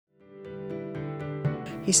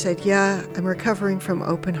He said, "Yeah, I'm recovering from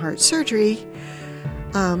open heart surgery.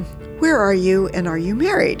 Where are you, and are you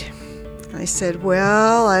married?" I said,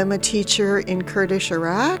 "Well, I'm a teacher in Kurdish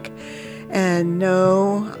Iraq, and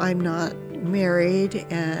no, I'm not married."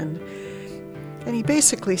 And he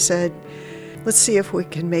basically said, "Let's see if we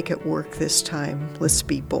can make it work this time. Let's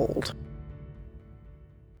be bold."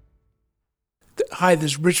 Hi,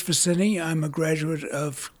 this is Rich Vicini. I'm a graduate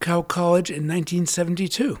of Cowell College in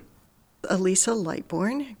 1972. Elisa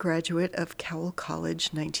Lightbourne, graduate of Cowell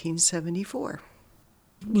College, 1974.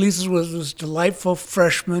 Lisa was this delightful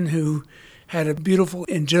freshman who had a beautiful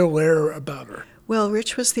and gentle air about her. Well,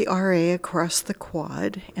 Rich was the RA across the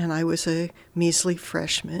quad, and I was a measly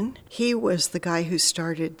freshman. He was the guy who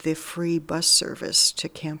started the free bus service to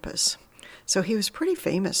campus. So he was pretty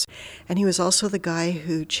famous. And he was also the guy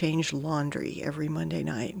who changed laundry every Monday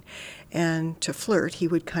night. And to flirt, he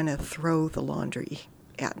would kind of throw the laundry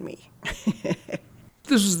at me.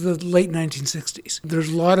 This was the late 1960s. There's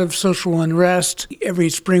a lot of social unrest. Every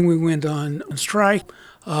spring we went on strike.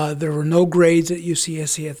 There were no grades at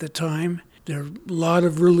UCSC at the time. There were a lot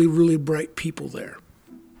of really, really bright people there.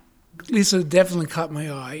 Lisa definitely caught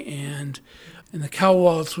my eye, and the Cowell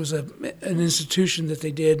Waltz was an institution that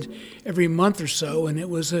they did every month or so, and it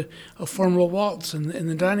was a formal waltz in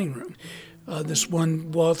the dining room. This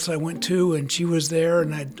one waltz I went to, and she was there,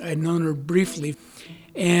 and I'd known her briefly,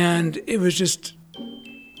 and it was just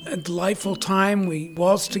a delightful time. We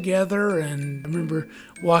waltzed together, and I remember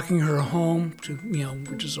walking her home to,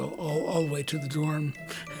 which is all the way to the dorm,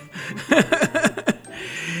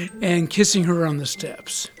 and kissing her on the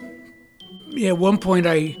steps. Yeah, at one point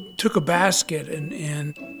I took a basket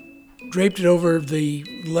and draped it over the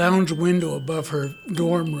lounge window above her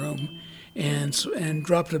dorm room, and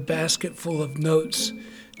dropped a basket full of notes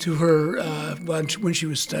to her when she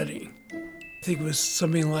was studying. I think it was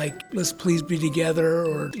something like, "Let's please be together,"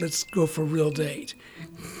 or "Let's go for a real date."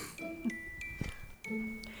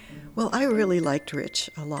 Well, I really liked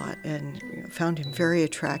Rich a lot and found him very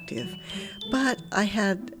attractive. But I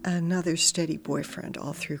had another steady boyfriend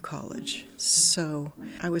all through college. So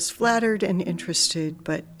I was flattered and interested,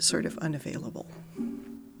 but sort of unavailable.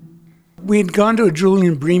 We had gone to a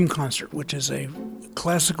Julian Bream concert, which is a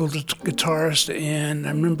classical guitarist, and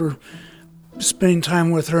I remember spending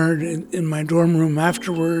time with her in my dorm room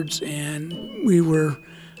afterwards, and we were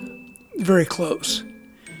very close.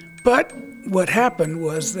 But what happened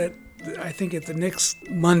was that I think at the next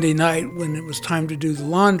Monday night when it was time to do the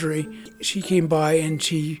laundry, she came by and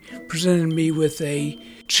she presented me with a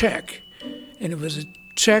check. And it was a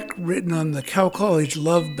check written on the Cowell College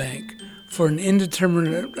Love Bank for an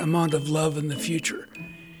indeterminate amount of love in the future.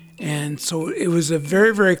 And so it was a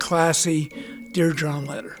very, very classy Dear John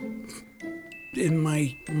letter. In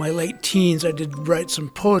my late teens, I did write some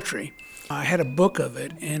poetry. I had a book of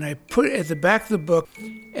it, and I put it at the back of the book,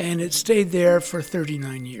 and it stayed there for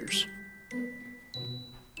 39 years.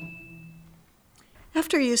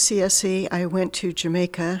 After UCSC, I went to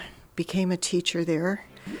Jamaica, became a teacher there.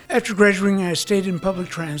 After graduating, I stayed in public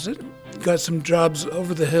transit, got some jobs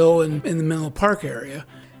over the hill in the Menlo Park area.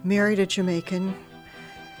 Married a Jamaican,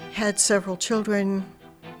 had several children,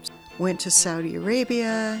 went to Saudi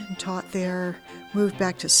Arabia, taught there, moved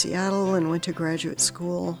back to Seattle and went to graduate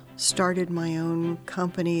school, started my own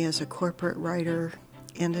company as a corporate writer,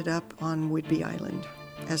 ended up on Whidbey Island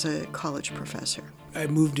as a college professor. I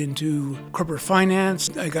moved into corporate finance,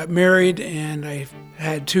 I got married, and I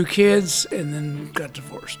had 2 kids, and then got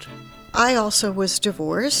divorced. I also was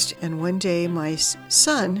divorced, and one day my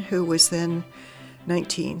son, who was then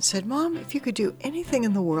 19, said, "Mom, if you could do anything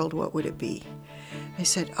in the world, what would it be?" I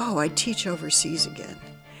said, "Oh, I'd teach overseas again."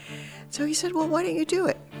 So he said, "Well, why don't you do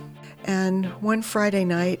it?" And one Friday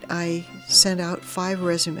night, I sent out 5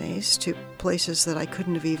 resumes to places that I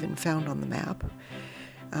couldn't have even found on the map.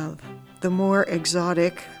 The more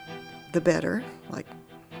exotic, the better, like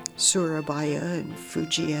Surabaya and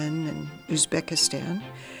Fujian and Uzbekistan.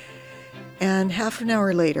 And half an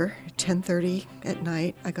hour later, 10:30 at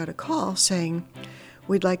night, I got a call saying,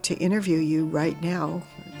 "We'd like to interview you right now."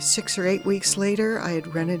 6 or 8 weeks later, I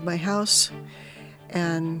had rented my house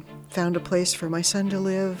and found a place for my son to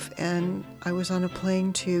live, and I was on a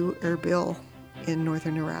plane to Erbil in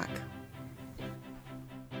northern Iraq.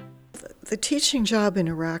 The teaching job in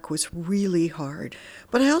Iraq was really hard,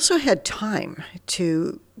 but I also had time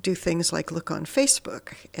to do things like look on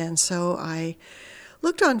Facebook. And so I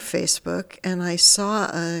looked on Facebook and I saw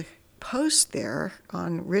a post there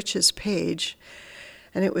on Rich's page,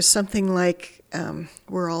 and it was something like,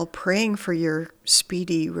 "We're all praying for your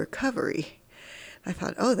speedy recovery." I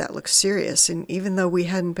thought, oh, that looks serious. And even though we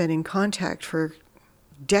hadn't been in contact for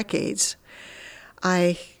decades,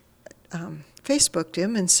 I Facebooked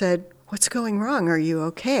him and said, "What's going wrong? Are you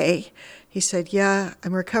okay?" He said, "Yeah,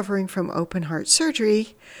 I'm recovering from open heart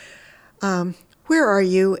surgery. Where are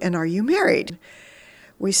you, and are you married?"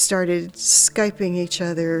 We started Skyping each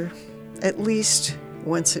other at least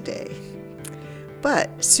once a day.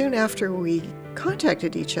 But soon after we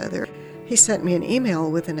contacted each other, he sent me an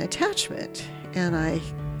email with an attachment, and I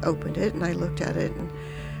opened it and I looked at it and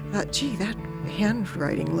thought, gee, that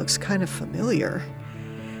handwriting looks kind of familiar.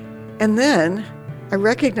 And then I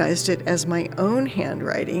recognized it as my own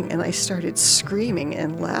handwriting, and I started screaming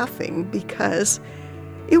and laughing because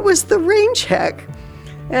it was the rain check.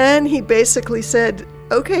 And he basically said,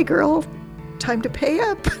 "Okay, girl, time to pay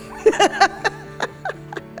up."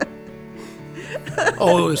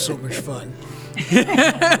 Oh, it was so much fun.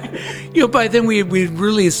 By then we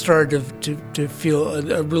really started to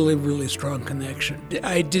feel a really, really strong connection.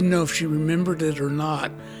 I didn't know if she remembered it or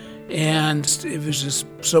not, and it was just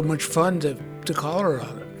so much fun to call her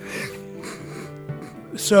on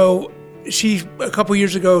it. So a couple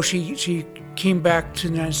years ago, she came back to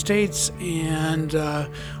the United States, and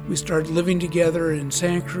we started living together in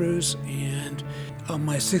Santa Cruz. And on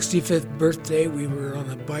my 65th birthday, we were on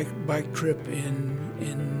a bike trip in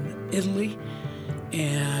Italy,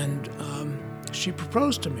 and she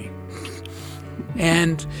proposed to me.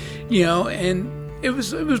 And and it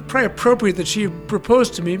was probably appropriate that she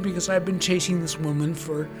proposed to me because I've been chasing this woman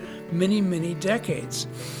for many, many decades.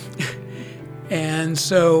 And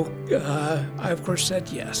so I, of course, said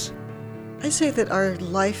yes. I say that our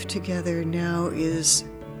life together now is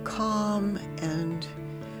calm and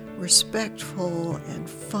respectful and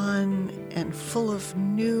fun and full of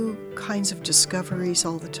new kinds of discoveries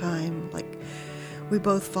all the time. Like, we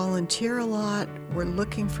both volunteer a lot. We're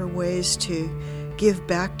looking for ways to give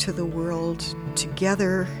back to the world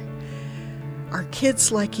together. Our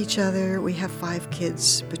kids like each other. We have 5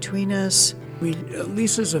 kids between us.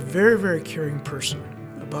 Lisa's a very, very caring person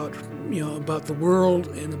about the world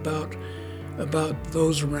and about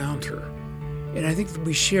those around her. And I think that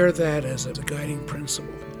we share that as a guiding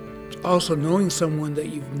principle. Also, knowing someone that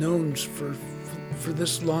you've known for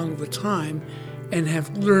this long of a time and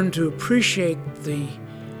have learned to appreciate the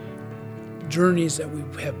journeys that we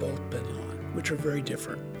have both been on, which are very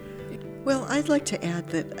different. Well, I'd like to add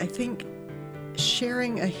that I think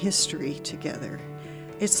sharing a history together,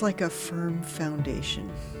 it's like a firm foundation,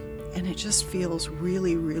 and it just feels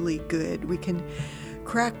really, really good. We can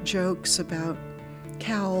crack jokes about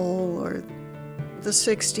Cowell or the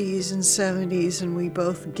 60s and 70s, and we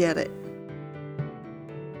both get it.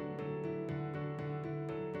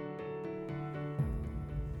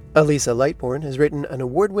 Elisa Lightbourne has written an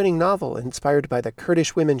award-winning novel inspired by the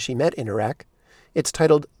Kurdish women she met in Iraq. It's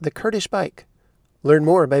titled The Kurdish Bike. Learn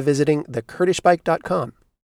more by visiting thekurdishbike.com.